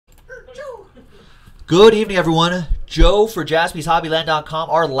Good evening, everyone. Joe for JaspysHobbyland.com.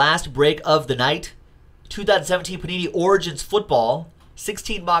 Our last break of the night. 2017 Panini Origins Football.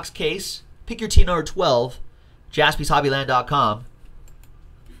 16-box case. Pick your team number 12. JaspysHobbyland.com.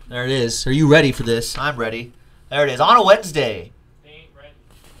 There it is. Are you ready for this? I'm ready. There it is. On a Wednesday. They ain't ready.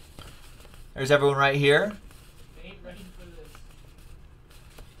 There's everyone right here. They ain't ready for this.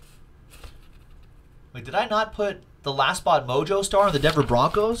 Wait, did I not put the last spot Mojo star on the Denver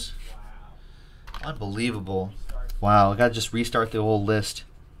Broncos? Wow. Unbelievable. Wow, I gotta just restart the whole list.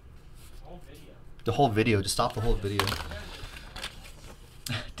 Whole video. The whole video. Just stop the whole video.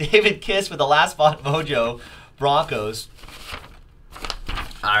 David Kiss with the last spot Mojo Broncos.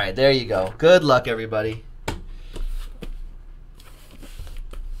 All right, there you go. Good luck, everybody.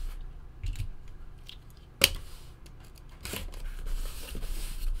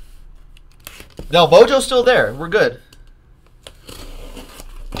 No, Mojo's still there. We're good.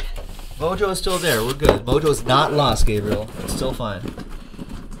 Mojo is still there. We're good. Mojo's not lost, Gabriel. It's still fine.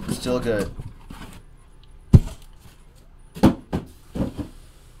 It's still good.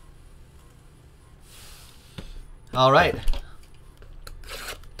 All right.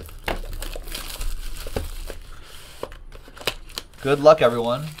 Good luck,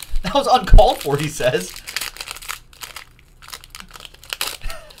 everyone. That was uncalled for, he says.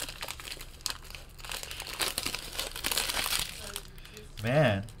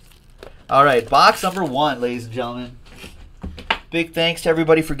 Man. All right, box number 1, ladies and gentlemen. Big thanks to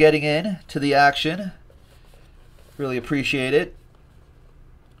everybody for getting in to the action. Really appreciate it.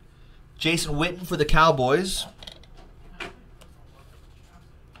 Jason Witten for the Cowboys.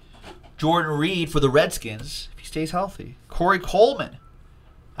 Jordan Reed for the Redskins, if he stays healthy. Corey Coleman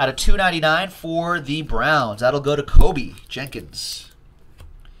out of $2.99 for the Browns. That'll go to Kobe Jenkins.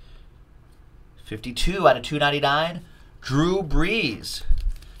 52 out of $2.99. Drew Brees.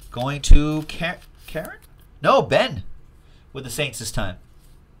 Going to Karen? No, Ben with the Saints this time.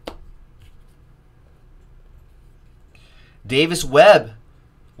 Davis Webb.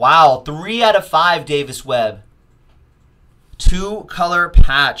 Wow, 3 out of 5 Davis Webb. 2-color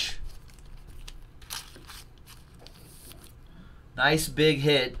patch. Nice big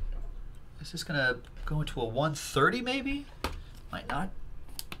hit. Is this going to go into a 130 maybe? Might not.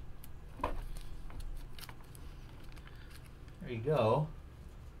 There you go.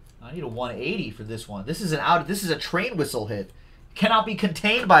 I need a 180 for this one. This is a train whistle hit. Cannot be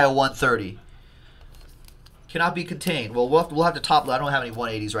contained by a 130. Cannot be contained. Well, we'll have to top. I don't have any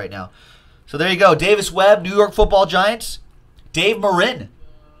 180s right now. So there you go. Davis Webb, New York Football Giants. Dave Marin,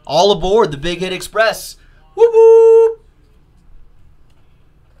 all aboard the Big Hit Express. Whoop whoop.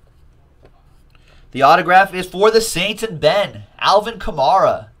 The autograph is for the Saints and Ben. Alvin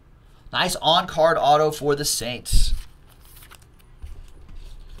Kamara. Nice on-card auto for the Saints.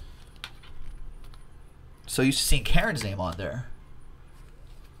 So used to seeing Karen's name on there.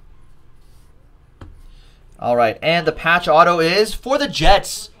 All right, and the patch auto is for the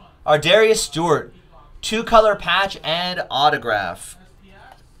Jets. Ardarius Stewart. 2-color patch and autograph.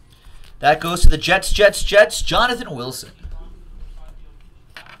 That goes to the Jets, Jonathan Wilson.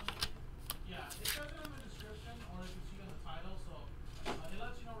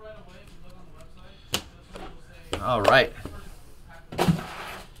 All right.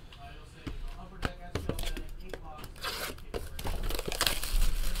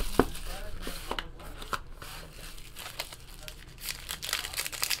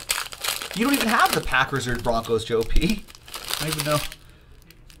 You don't even have the Packers or Broncos, Joe P. I don't even know.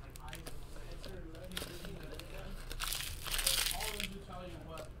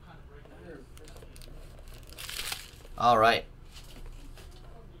 All right.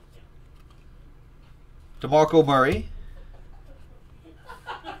 DeMarco Murray.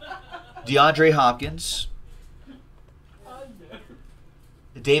 DeAndre Hopkins.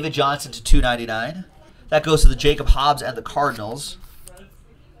 David Johnson to $2.99. That goes to the Jacob Hobbs and the Cardinals.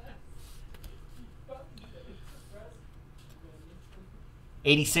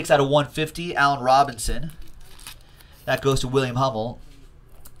 '86 out of 150, Allen Robinson. That goes to William Hummel.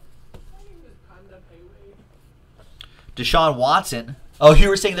 Deshaun Watson. Oh, you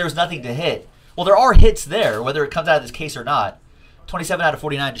were saying there was nothing to hit. Well, there are hits there, whether it comes out of this case or not. 27 out of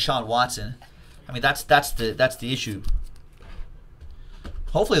 49, Deshaun Watson. I mean, that's the issue.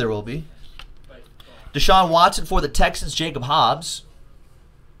 Hopefully there will be. Deshaun Watson for the Texans, Jacob Hobbs.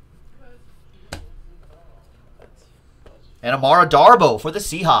 And Amara Darboh for the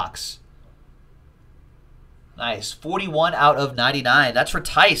Seahawks. Nice. 41 out of 99. That's for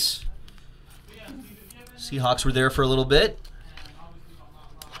Tice. Seahawks were there for a little bit.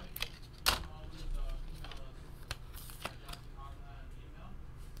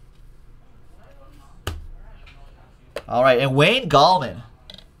 All right, and Wayne Gallman.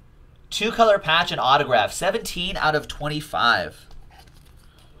 2-color patch and autograph. 17 out of 25.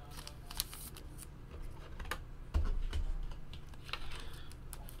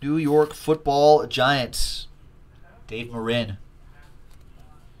 New York Football Giants. Dave Marin.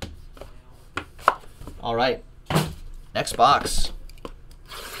 All right. Next box.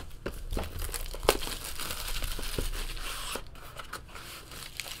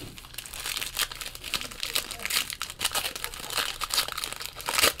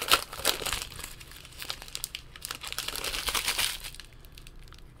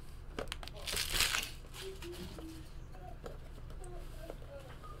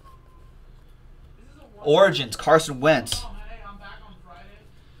 Origins, Carson Wentz.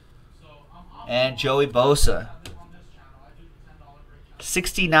 And Joey Bosa.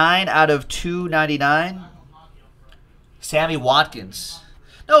 69 out of 299. Sammy Watkins.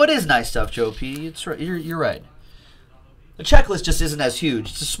 No, it is nice stuff, Joe P. It's right. You're right. The checklist just isn't as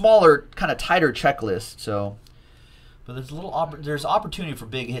huge. It's a smaller, kind of tighter checklist. So, but there's opportunity for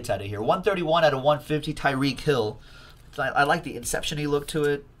big hits out of here. 131 out of 150. Tyreek Hill. I like the Inception-y look to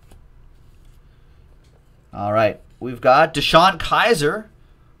it. All right, we've got Deshaun Kaiser,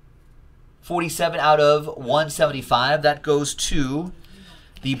 47 out of 175. That goes to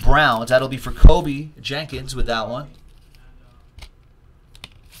the Browns. That'll be for Kobe Jenkins with that one.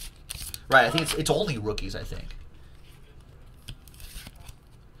 Right, I think it's only rookies, I think.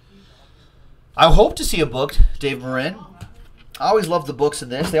 I hope to see a book, Dave Marin. I always love the books in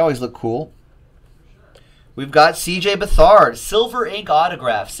this. They always look cool. We've got C.J. Beathard, silver ink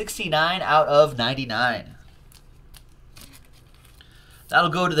autograph, 69 out of 99. That'll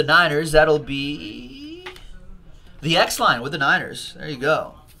go to the Niners. That'll be the X-Line with the Niners. There you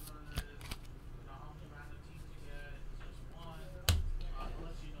go.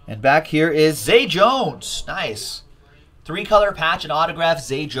 And back here is Zay Jones. Nice. 3-color patch and autograph,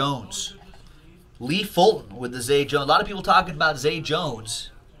 Zay Jones. Lee Fulton with the Zay Jones. A lot of people talking about Zay Jones.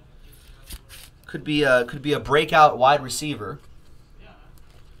 Could be a breakout wide receiver.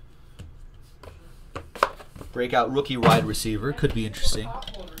 Breakout rookie wide receiver. Could be interesting.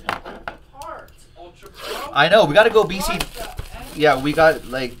 I know. We got to go BC. Yeah, we got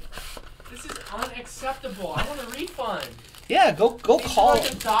like. This is unacceptable. I want a refund. Yeah, go call. Like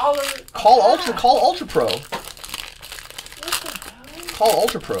 $1 call Ultra Pro. What the hell? Call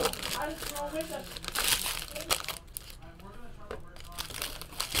Ultra Pro. I throw away that.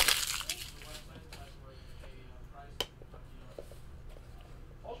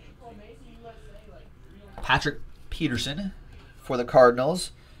 Patrick Peterson for the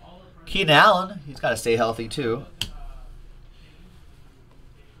Cardinals. Keenan Allen, he's got to stay healthy too.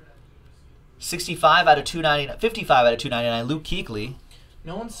 65 out of 299, 55 out of 299. Luke Kuechly.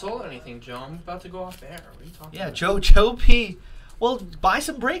 No one sold anything, Joe. I'm about to go off air. What are you talking about? Joe P. Well, buy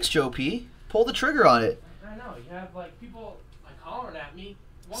some breaks, Joe P. Pull the trigger on it. I know. You have like people like hollering at me.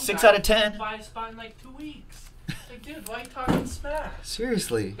 6 out of 10. Buy a spot in like 2 weeks. Like, dude, why are you talking smash?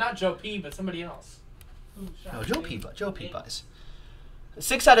 Seriously. Not Joe P, but somebody else. No, Joe P buys.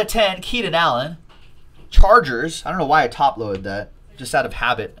 6 out of 10, Keenan Allen. Chargers. I don't know why I top-loaded that. Just out of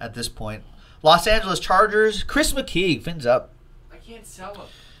habit at this point. Los Angeles Chargers. Chris McKeague. Fins up. I can't sell them.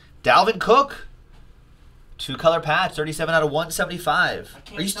 Dalvin Cook. 2-color patch. 37 out of 175.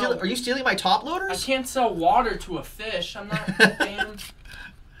 Are you stealing my top I loaders? can't sell water to a fish. I'm not a damn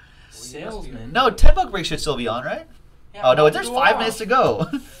salesman. No, 10 buck break should still be on, right? Yeah, Oh, no, but there's go 5 off. minutes to go.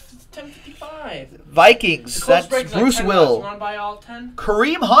 It's 10:55. Vikings. The close That's break's Bruce like $10. Will. You want to buy all 10?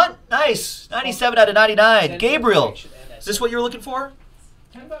 Kareem Hunt. Nice. 97 out of 99. $10 Gabriel. break should end at Is this what you were looking for?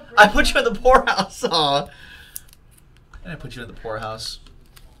 $10 break. I put you in the poorhouse. Aw. And I put you in the poorhouse.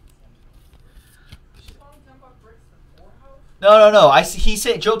 No. He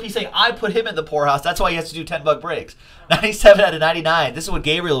said Joe P saying I put him in the poorhouse. That's why he has to do 10 buck breaks. 97 out of 99. This is what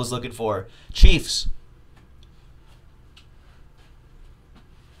Gabriel was looking for. Chiefs.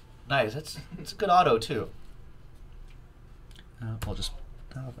 Nice. That's a good auto too. We'll just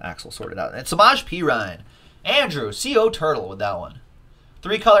have Axel sort it out. And Samaj P. Ryan. Andrew C.O. Turtle with that one.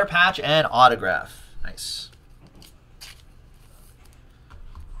 3-color patch and autograph. Nice.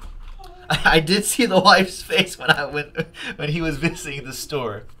 I did see the wife's face when he was visiting the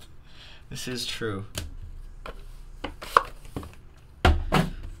store. This is true. I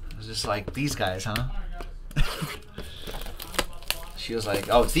was just like, these guys, huh? She was like,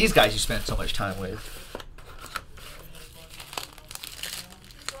 oh, it's these guys you spent so much time with.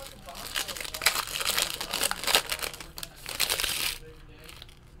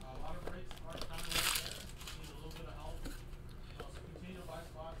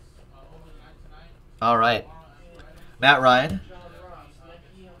 All right. Matt Ryan.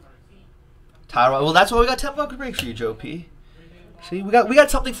 Tyrod. Well, that's why we got $10 break for you, Joe P. See, we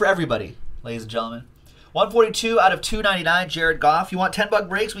got something for everybody, ladies and gentlemen. 142 out of 299, Jared Goff. You want $10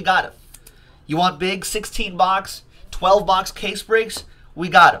 breaks? We got him. You want big 16 box, 12 box case breaks? We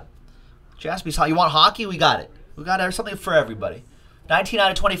got him. Jaspys, you want hockey? We got it. We got something for everybody. 19 out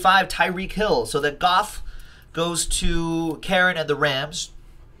of 25, Tyreek Hill. So that Goff goes to Karen and the Rams,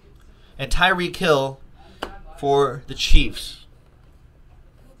 and Tyreek Hill for the Chiefs.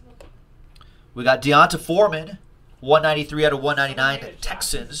 We got Deonta Foreman, 193 out of 199,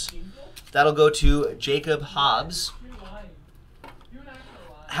 Texans. That'll go to Jacob Hobbs.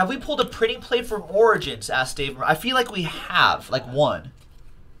 Have we pulled a printing plate from Origins? Asked Dave. I feel like we have, like one.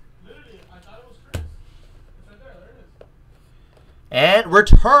 And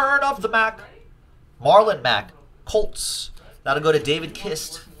return of the Mac. Marlon Mack, Colts. That'll go to David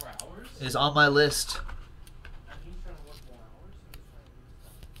Kist. Is on my list.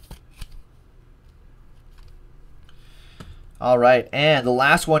 All right, and the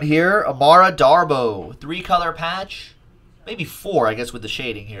last one here, Amara Darbo. 3-color patch. Maybe 4, I guess, with the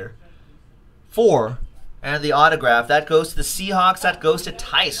shading here. 4. And the autograph. That goes to the Seahawks. That goes to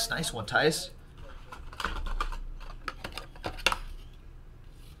Tice. Nice one, Tice.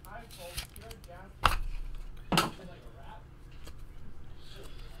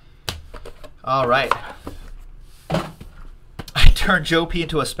 All right. I turned Joe P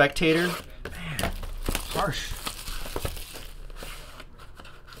into a spectator. Man, harsh.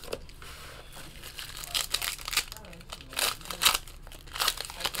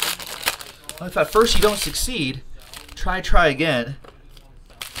 Well, if at first you don't succeed, try again.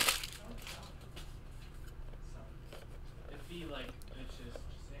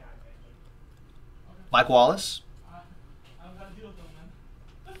 Mike Wallace.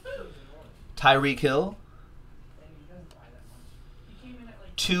 Tyreek Hill.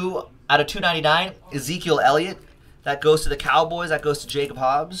 2 out of 299, Ezekiel Elliott. That goes to the Cowboys. That goes to Jacob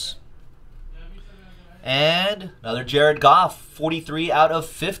Hobbs. And another Jared Goff, 43 out of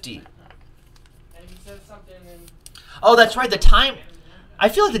 50. Oh, that's right. The time. I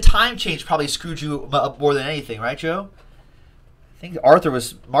feel like the time change probably screwed you up more than anything, right, Joe? I think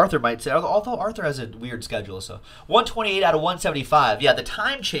Martha might say, although Arthur has a weird schedule. So 128 out of 175. Yeah, the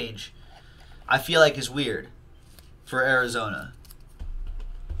time change, I feel like, is weird for Arizona.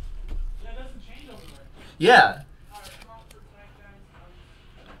 Yeah, it doesn't change over there. Yeah.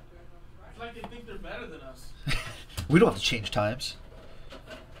 It's like they think they're better than us. We don't have to change times.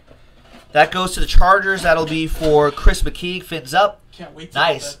 That goes to the Chargers. That'll be for Chris McKeague. Fins up. Can't wait to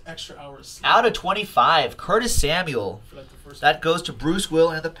nice. get that extra hours. Out of 25, Curtis Samuel. Like that goes to Bruce Will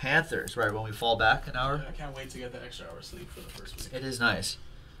and the Panthers. Right when we fall back an hour. Yeah, I can't wait to get that extra hour sleep for the first week. It is nice.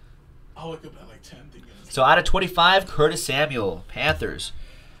 I'll wake up at like 10 thinking. So out of 25, Curtis Samuel, Panthers.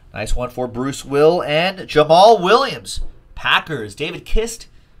 Nice one for Bruce Will and Jamal Williams, Packers. David Kist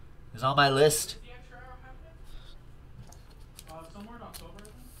is on my list. Somewhere in October.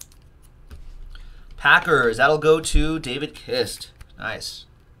 Packers. That'll go to David Kist. Nice.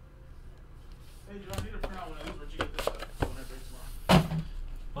 Hey, Joe, I need to print out one of these. Where'd you get this at? When I break tomorrow.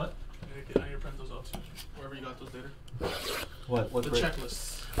 What? I need to print those out too. Wherever you got those later. What? The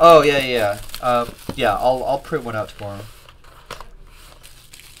checklists. Oh yeah. Yeah. I'll print one out tomorrow.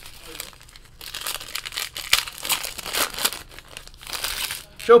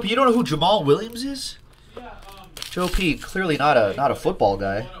 Joe P, you don't know who Jamal Williams is? Yeah. Joe P, clearly not a football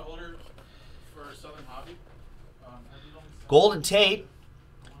guy. Golden Tate,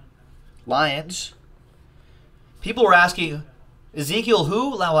 Lions. People were asking, Ezekiel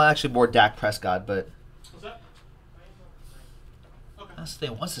who? Well, actually more Dak Prescott, but What's that? Okay. That's the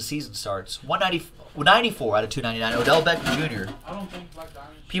thing. Once the season starts, 94 out of 299. Odell Beckham Jr. I don't think Black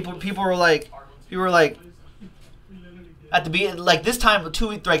Diamond. People were like, at the beginning, like this time,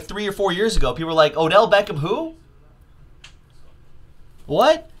 3 or 4 years ago, people were like, Odell Beckham who?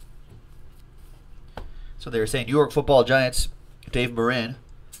 What? So they were saying New York Football Giants, Dave Marin.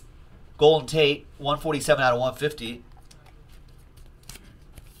 Golden Tate, 147 out of 150.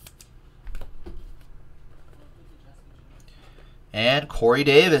 And Corey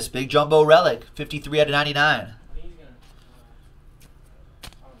Davis, big jumbo relic, 53 out of 99.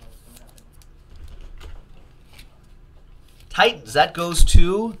 Titans, that goes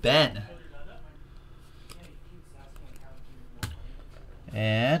to Ben.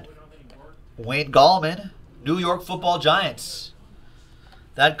 And Wayne Gallman, New York Football Giants.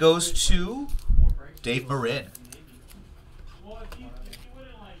 That goes to Dave Marin.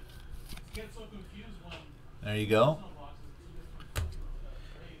 There you go.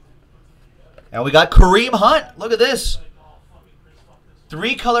 And we got Kareem Hunt. Look at this.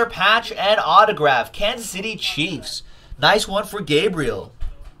 3-color patch and autograph. Kansas City Chiefs. Nice one for Gabriel.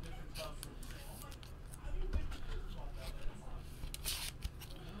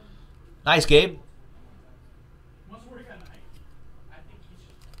 Nice, Gabe.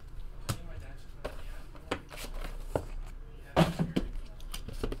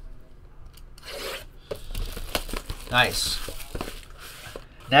 Nice.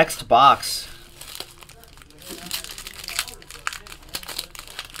 Next box.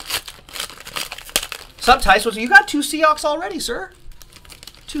 Sup, Tyson? You got 2 Seahawks already, sir.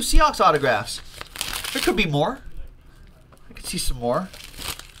 2 Seahawks autographs. There could be more. I could see some more.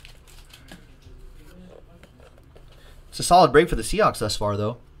 It's a solid break for the Seahawks thus far,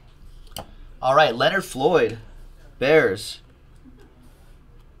 though. All right, Leonard Floyd, Bears.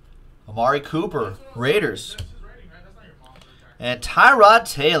 Amari Cooper, Raiders. And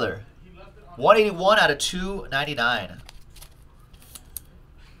Tyrod Taylor, 181 out of 299.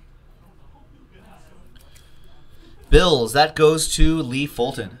 Bills, that goes to Lee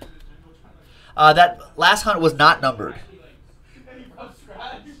Fulton. That last hunt was not numbered.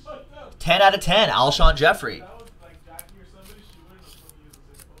 10 out of 10, Alshon Jeffrey.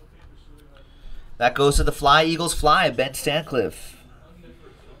 That goes to the Fly Eagles Fly, Ben Stancliffe.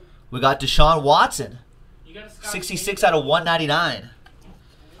 We got Deshaun Watson, 66 out of 199.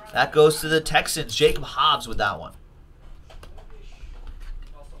 That goes to the Texans, Jacob Hobbs with that one.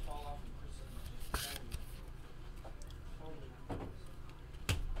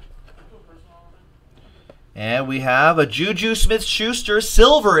 And we have a Juju Smith-Schuster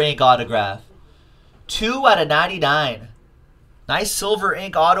Silver Ink autograph. 2 out of 99. Nice Silver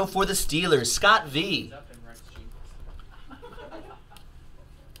Ink auto for the Steelers, Scott V.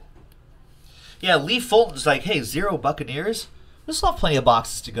 Yeah, Lee Fulton's like, hey, 0 Buccaneers. We still have plenty of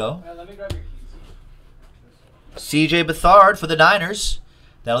boxes to go. Let me grab your keys. CJ Beathard for the Niners.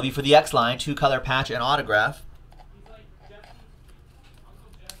 That'll be for the X-Line, 2-color patch and autograph.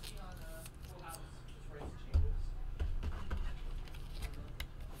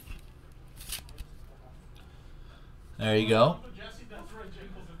 There you go.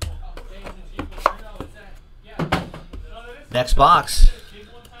 Next box.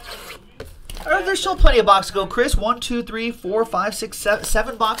 There's still plenty of boxes to go, Chris. 1, 2, 3, 4, 5, 6,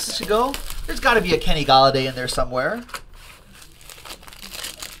 7 boxes to go. There's got to be a Kenny Golladay in there somewhere.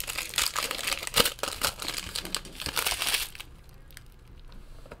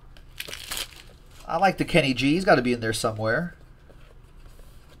 I like the Kenny G. He's got to be in there somewhere.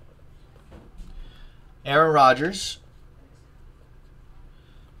 Aaron Rodgers.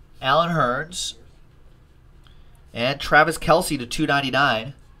 Allen Hurns. And Travis Kelce to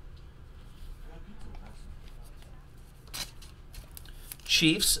 299.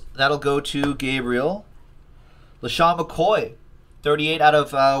 Chiefs, that'll go to Gabriel. LaShawn McCoy, 38 out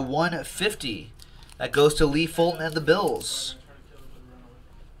of 150. That goes to Lee Fulton and the Bills.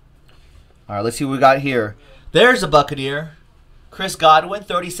 All right, let's see what we got here. There's a Buccaneer. Chris Godwin,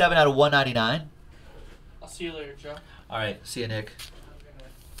 37 out of 199. I'll see you later, Joe. All right, see you, Nick.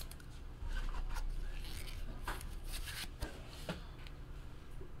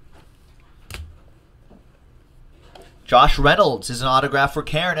 Josh Reynolds is an autograph for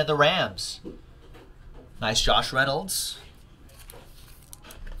Karen and the Rams. Nice Josh Reynolds.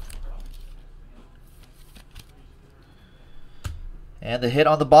 And the hit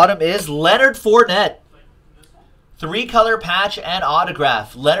on the bottom is Leonard Fournette. 3-color patch and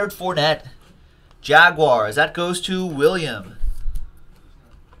autograph. Leonard Fournette. Jaguars. That goes to William.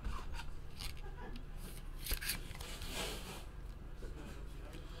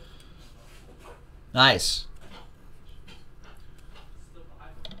 Nice.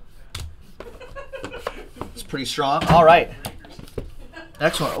 It's pretty strong. All right.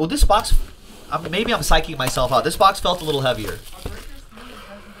 Next one. Oh, this box, maybe I'm psyching myself out. This box felt a little heavier.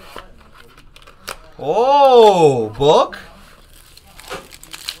 Oh, book.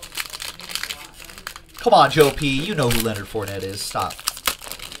 Come on, Joe P. You know who Leonard Fournette is. Stop.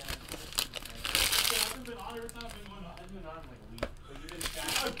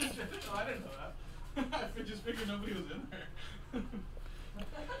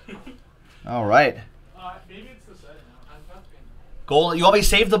 All right. Goal. You want me to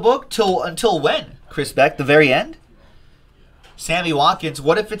save the book until when? Chris Beck, the very end? Sammy Watkins.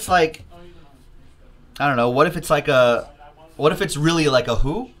 What if it's like, I don't know. What if it's like what if it's really like a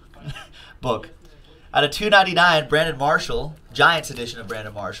who book? Out of 299, Brandon Marshall, Giants edition of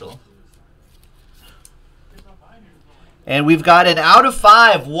Brandon Marshall. And we've got an out of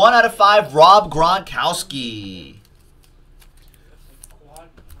 5, 1 out of 5, Rob Gronkowski.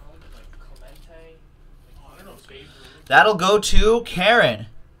 That'll go to Karen.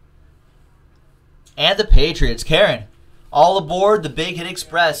 And the Patriots. Karen, all aboard the Big Hit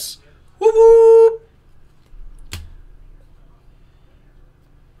Express. Woo woo!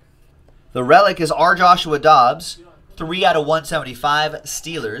 The relic is R. Joshua Dobbs. 3 out of 175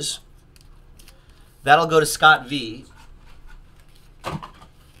 Steelers. That'll go to Scott V.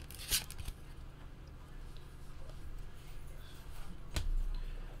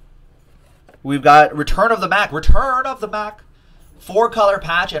 We've got Return of the Mac. Return of the Mac. 4-color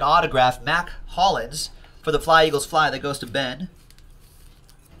patch and autograph. Mac Hollins for the Fly Eagles Fly. That goes to Ben.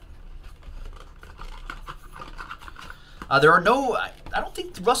 There are no... I don't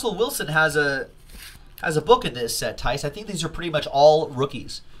think Russell Wilson has a book in this set, Tice. I think these are pretty much all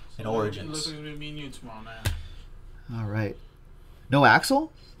rookies in Origins. Look at me and you tomorrow, man. All right. No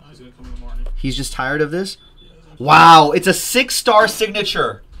Axel? No, he's going to come in the morning. He's just tired of this? Wow, it's a 6-star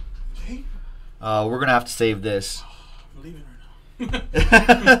signature. We're going to have to save this. I'm leaving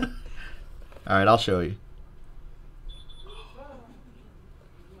right now. All right, I'll show you.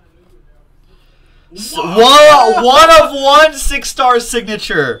 Whoa, 1 of 1 6-star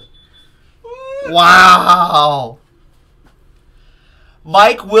signature. Wow.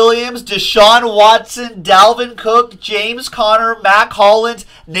 Mike Williams, Deshaun Watson, Dalvin Cook, James Conner, Mac Hollins,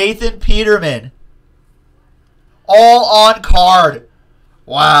 Nathan Peterman. All on card.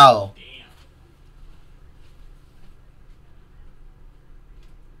 Wow.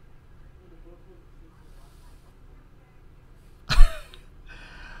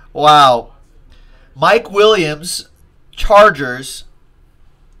 Wow. Mike Williams, Chargers,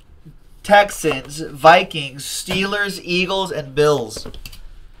 Texans, Vikings, Steelers, Eagles, and Bills.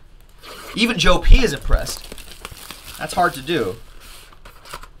 Even Joe P is impressed. That's hard to do.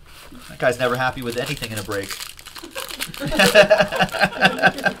 That guy's never happy with anything in a break.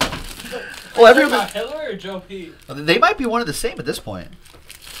 Well, everyone. Hiller or Joe P? They might be one and the same at this point.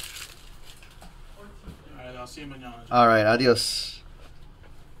 All right, I'll see you mañana. All right, adios.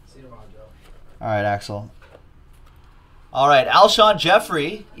 See you tomorrow, Joe. All right, Axel. All right, Alshon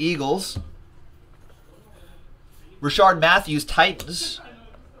Jeffrey, Eagles. Rashard Matthews, Titans.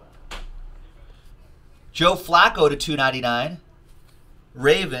 Joe Flacco to 299.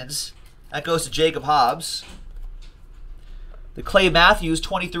 Ravens. That goes to Jacob Hobbs. The Clay Matthews,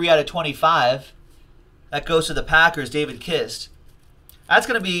 23 out of 25. That goes to the Packers, David Kist. That's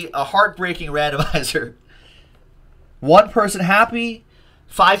going to be a heartbreaking randomizer. 1 person happy,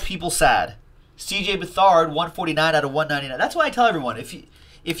 5 people sad. CJ Beathard, 149 out of 199. That's why I tell everyone, if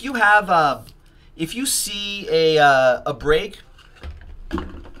you have if you see a break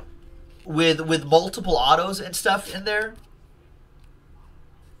with multiple autos and stuff in there,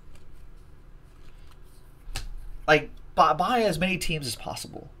 like buy as many teams as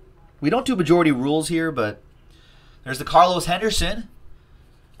possible. We don't do majority rules here, but there's the Carlos Henderson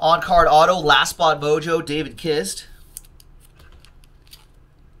on card auto, last spot mojo, David Kist.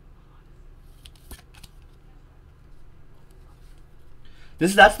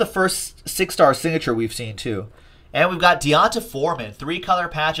 That's the first 6-star signature we've seen, too. And we've got Deonta Foreman, 3-color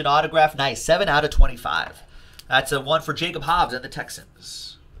patch and autograph. Nice, 7 out of 25. That's a 1 for Jacob Hobbs and the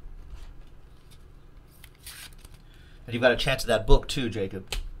Texans. And you've got a chance at that book, too, Jacob.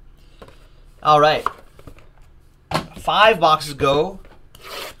 All right. 5 boxes go.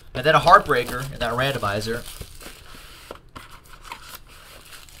 And then a heartbreaker in that randomizer.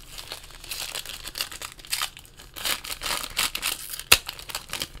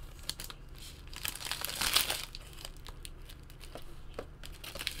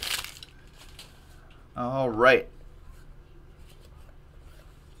 All right.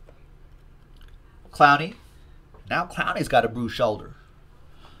 Clowney. Now Clowney's got a bruised shoulder.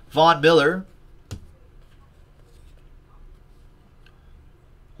 Von Miller.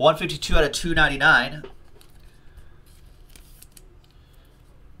 152 out of 299.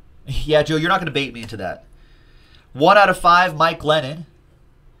 Yeah, Joe, you're not going to bait me into that. 1 out of 5, Mike Glennon.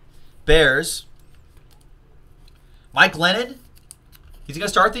 Bears. Mike Glennon? Is he going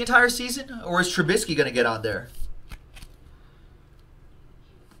to start the entire season? Or is Trubisky going to get on there?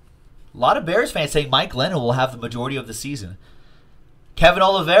 A lot of Bears fans saying Mike Glennon will have the majority of the season. Kevin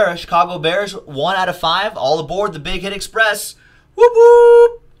Oliveira, Chicago Bears, 1 out of 5. All aboard the Big Hit Express. Whoop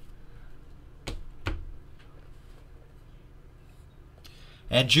whoop!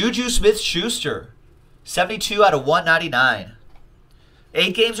 And Juju Smith-Schuster, 72 out of 199.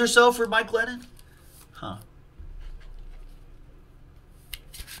 8 games or so for Mike Glennon? Huh.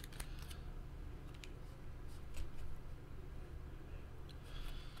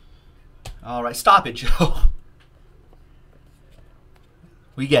 All right, stop it, Joe.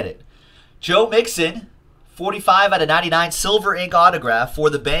 We get it. Joe Mixon, 45 out of 99 silver ink autograph for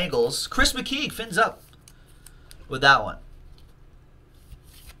the Bengals. Chris McKeague fins up with that one.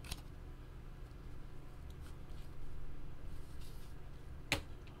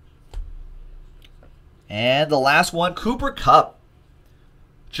 And the last one, Cooper Kupp.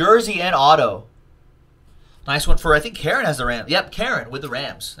 Jersey and auto. Nice one for, I think Karen has the Rams. Yep, Karen with the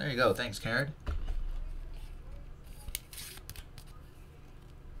Rams. There you go. Thanks, Karen.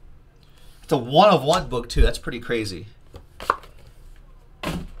 It's a 1-of-1 book, too. That's pretty crazy.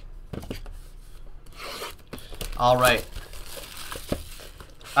 All right.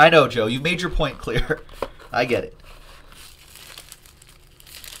 I know, Joe. You made your point clear. I get it.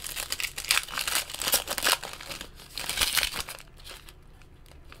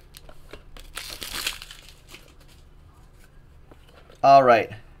 All right.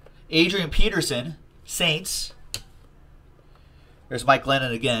 Adrian Peterson, Saints. There's Mike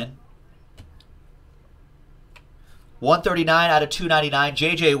Glennon again. 139 out of 299.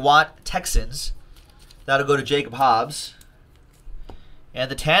 J.J. Watt, Texans. That'll go to Jacob Hobbs.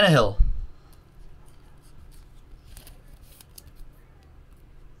 And the Tannehill.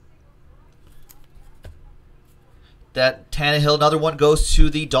 That Tannehill, another one goes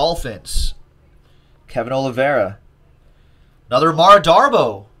to the Dolphins. Kevin Oliveira. Another Mara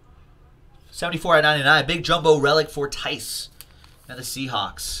Darbo. 74 out of 99. Big jumbo relic for Tice and the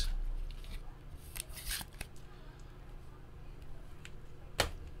Seahawks.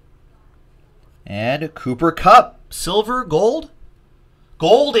 And Cooper Kupp. Silver, gold?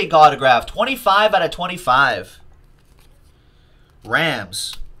 Gold ink autograph. 25 out of 25.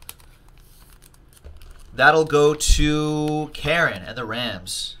 Rams. That'll go to Karen and the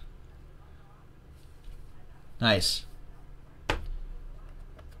Rams. Nice.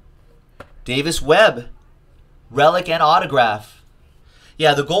 Davis Webb. Relic and autograph.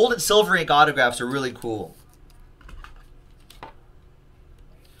 Yeah, the gold and silver ink autographs are really cool.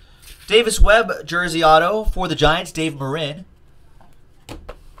 Davis Webb jersey auto for the Giants, Dave Marin.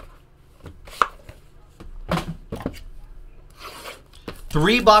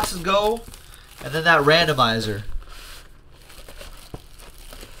 Three boxes go, and then that randomizer.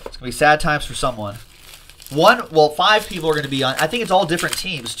 It's going to be sad times for someone. Five people are going to be on. I think it's all different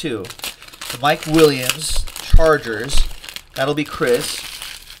teams, too. The Mike Williams, Chargers. That'll be Chris.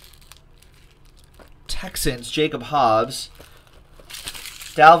 Texans, Jacob Hobbs.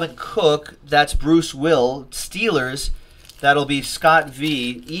 Dalvin Cook, that's Bruce Will. Steelers, that'll be Scott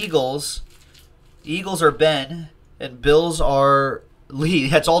V. Eagles are Ben, and Bills are Lee.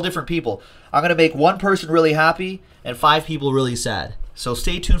 That's all different people. I'm going to make one person really happy and five people really sad. So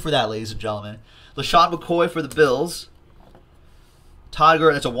stay tuned for that, ladies and gentlemen. LaShawn McCoy for the Bills. Todd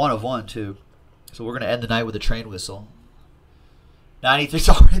Gurley, that's a 1-of-1, too. So we're going to end the night with a train whistle. 93,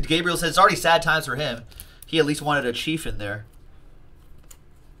 Gabriel says it's already sad times for him. He at least wanted a Chief in there.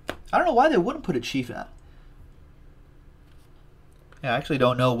 I don't know why they wouldn't put a Chief in. Yeah, I actually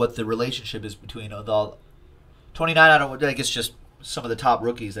don't know what the relationship is between the 29. I guess just some of the top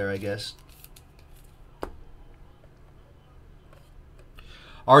rookies there, I guess.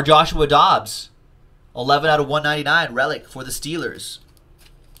 Our Joshua Dobbs, 11 out of 199, relic for the Steelers.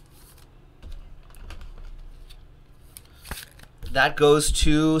 That goes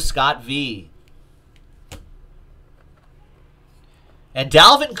to Scott V. And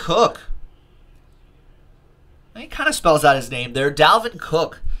Dalvin Cook. He kind of spells out his name there. Dalvin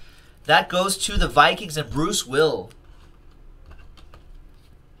Cook. That goes to the Vikings and Bruce Will.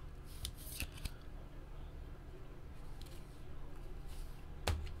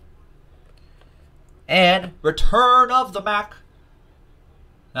 And Return of the Mac.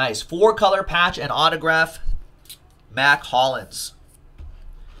 Nice. 4-color patch and autograph. Mac Hollins.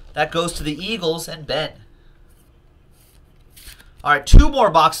 That goes to the Eagles and Ben. All right, 2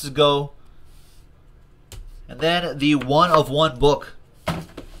 more boxes to go. And then the 1-of-1 book.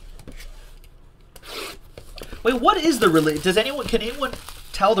 Wait, what is the can anyone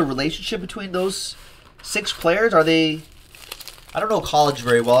tell the relationship between those 6 players? Are they, I don't know college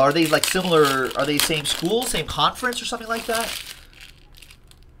very well. Are they like similar, are they same school, same conference or something like that?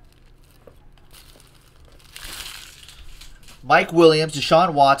 Mike Williams,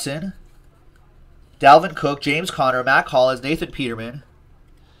 Deshaun Watson, Dalvin Cook, James Conner, Mac Hollins, Nathan Peterman.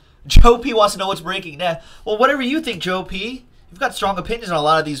 Joe P wants to know what's breaking next. Well, whatever you think, Joe P. You've got strong opinions on a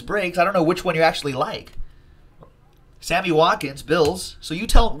lot of these breaks. I don't know which one you actually like. Sammy Watkins, Bills. So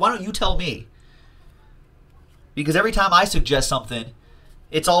why don't you tell me? Because every time I suggest something,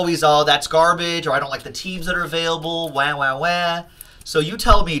 it's always, oh, that's garbage, or I don't like the teams that are available, wah, wah, wah. So you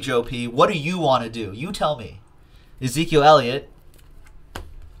tell me, Joe P, what do you want to do? You tell me. Ezekiel Elliott.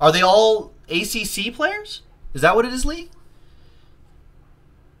 Are they all ACC players? Is that what it is, Lee?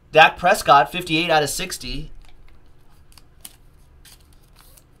 Dak Prescott, 58 out of 60.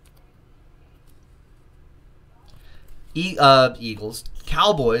 Eagles.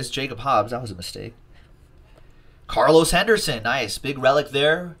 Cowboys, Jacob Hobbs. That was a mistake. Carlos Henderson, nice. Big relic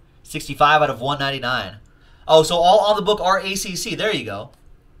there. 65 out of 199. Oh, so all on the book are ACC. There you go.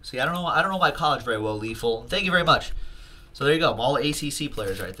 See, I don't know my college very well, Lee Fulton. Thank you very much. So there you go. All ACC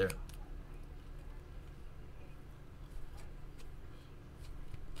players right there.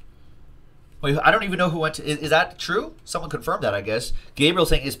 Wait, I don't even know who went to... Is that true? Someone confirmed that, I guess. Gabriel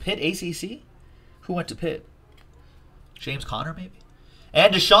saying, is Pitt ACC? Who went to Pitt? James Conner, maybe?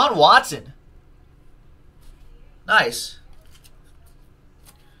 And Deshaun Watson. Nice.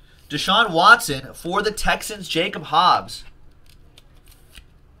 Deshaun Watson for the Texans, Jacob Hobbs.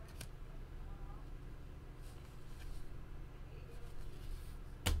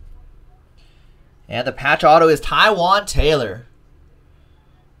 And the patch auto is Taywan Taylor.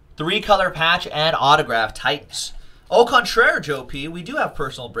 3-color patch and autograph, Titans. Au contraire, Joe P, we do have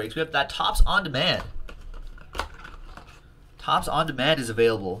personal breaks. We have that Topps On Demand. Topps On Demand is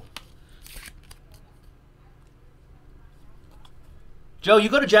available. Joe, you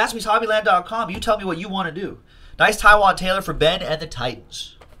go to JaspysHobbyland.com. You tell me what you want to do. Nice Taywan Taylor for Ben and the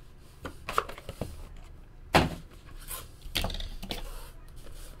Titans.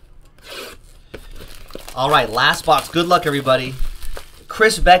 All right, last box. Good luck, everybody.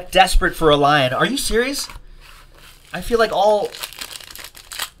 Chris Beck, desperate for a Lion. Are you serious? I feel like all...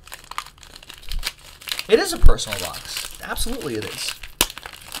 It is a personal box. Absolutely it is.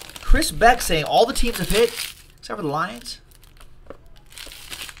 Chris Beck saying all the teams have hit, except for the Lions.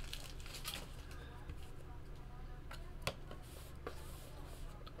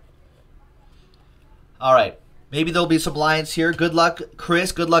 All right. Maybe there'll be some Lions here. Good luck,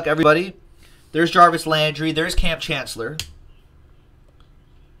 Chris. Good luck, everybody. There's Jarvis Landry. There's Camp Chancellor.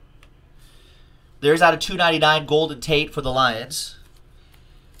 There's out of 299 Golden Tate for the Lions.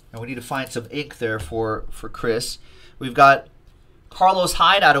 And we need to find some ink there for Chris. We've got Carlos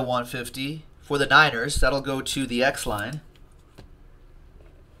Hyde out of 150 for the Niners. That'll go to the X line.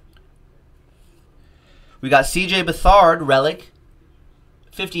 We got CJ Beathard, relic.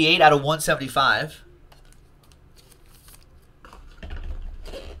 58 out of 175.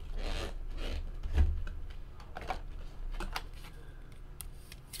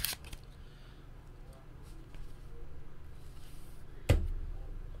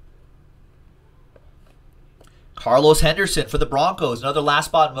 Carlos Henderson for the Broncos. Another last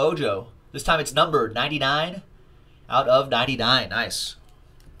spot mojo. This time it's numbered 99 out of 99. Nice.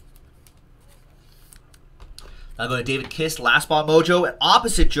 Now go to David Kiss. Last spot mojo. And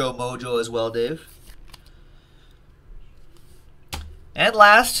opposite Joe mojo as well, Dave. And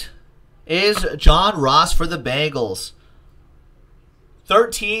last is John Ross for the Bengals.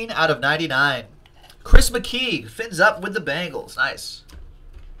 13 out of 99. Chris McKee fins up with the Bengals. Nice.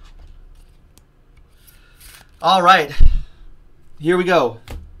 All right, here we go.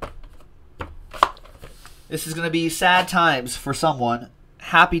 This is going to be sad times for someone,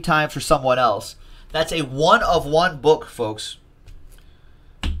 happy times for someone else. That's a one-of-one book, folks.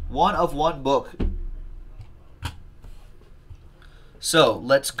 One-of-one book. So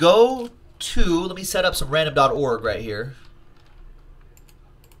let's go to, let me set up some random.org right here.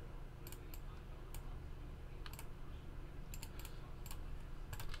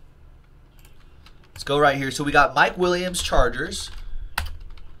 Let's go right here. So we got Mike Williams, Chargers,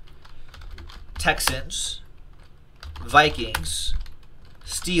 Texans, Vikings,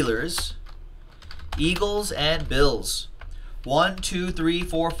 Steelers, Eagles, and Bills. 1, 2, 3,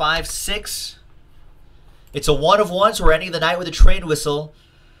 4, 5, 6. It's a one-of-one, so we're ending the night with a train whistle.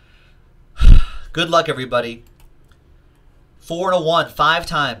 Good luck, everybody. 4 and a 1, 5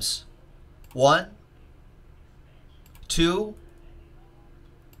 times. 1, 2,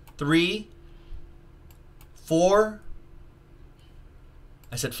 3, 4.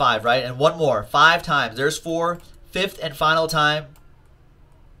 I said 5, right? And one more. 5 times. There's 4. 5th and final time.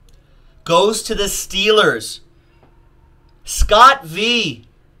 Goes to the Steelers. Scott V.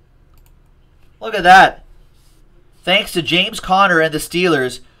 Look at that. Thanks to James Conner and the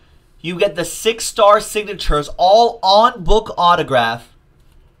Steelers, you get the 6-star signatures, all on-book autograph.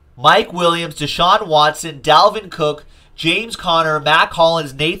 Mike Williams, Deshaun Watson, Dalvin Cook, James Conner, Mac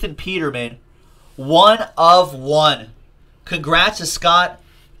Hollins, Nathan Peterman. 1 of 1. Congrats to Scott.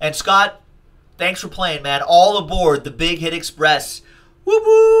 And Scott, thanks for playing, man. All aboard the Big Hit Express. Whoop,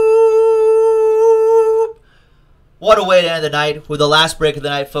 whoop. What a way to end the night with the last break of the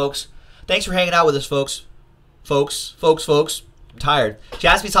night, folks. Thanks for hanging out with us, folks. Folks. I'm tired.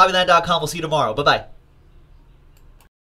 JaspysHobbyland.com. We'll see you tomorrow. Bye-bye.